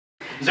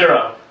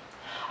0.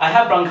 I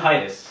have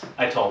bronchitis,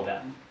 I told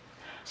them,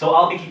 so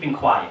I'll be keeping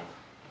quiet,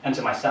 and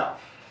to myself,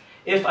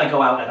 if I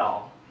go out at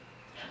all.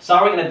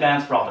 Sorry in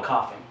advance for all the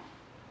coughing.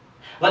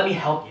 Let me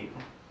help you,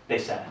 they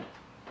said.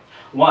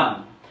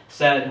 1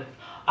 said,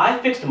 I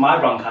fixed my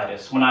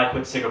bronchitis when I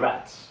quit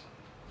cigarettes.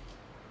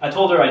 I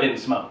told her I didn't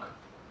smoke.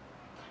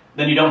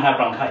 Then you don't have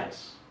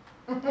bronchitis.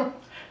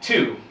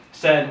 2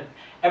 said,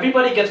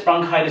 everybody gets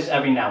bronchitis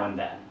every now and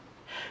then.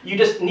 You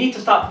just need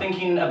to stop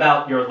thinking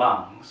about your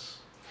lungs.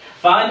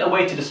 Find a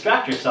way to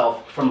distract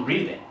yourself from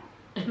breathing.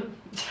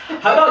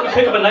 How about you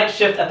pick up a night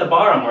shift at the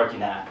bar I'm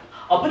working at?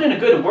 I'll put in a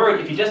good word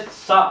if you just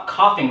stop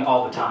coughing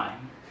all the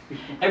time.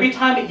 Every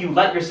time you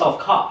let yourself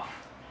cough,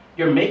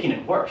 you're making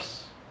it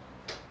worse.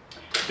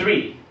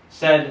 3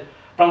 said,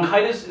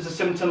 bronchitis is a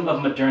symptom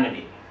of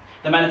modernity,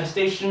 the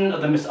manifestation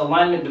of the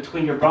misalignment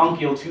between your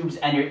bronchial tubes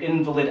and your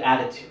invalid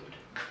attitude.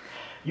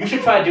 You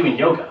should try doing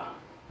yoga.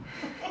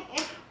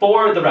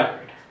 For the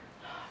record,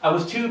 I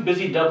was too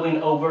busy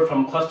doubling over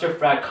from cluster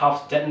frag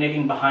coughs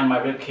detonating behind my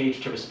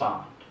ribcage to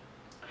respond.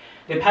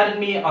 They patted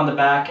me on the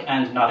back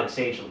and nodded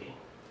sagely.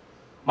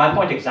 My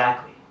point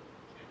exactly.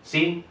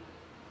 See,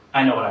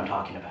 I know what I'm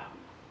talking about.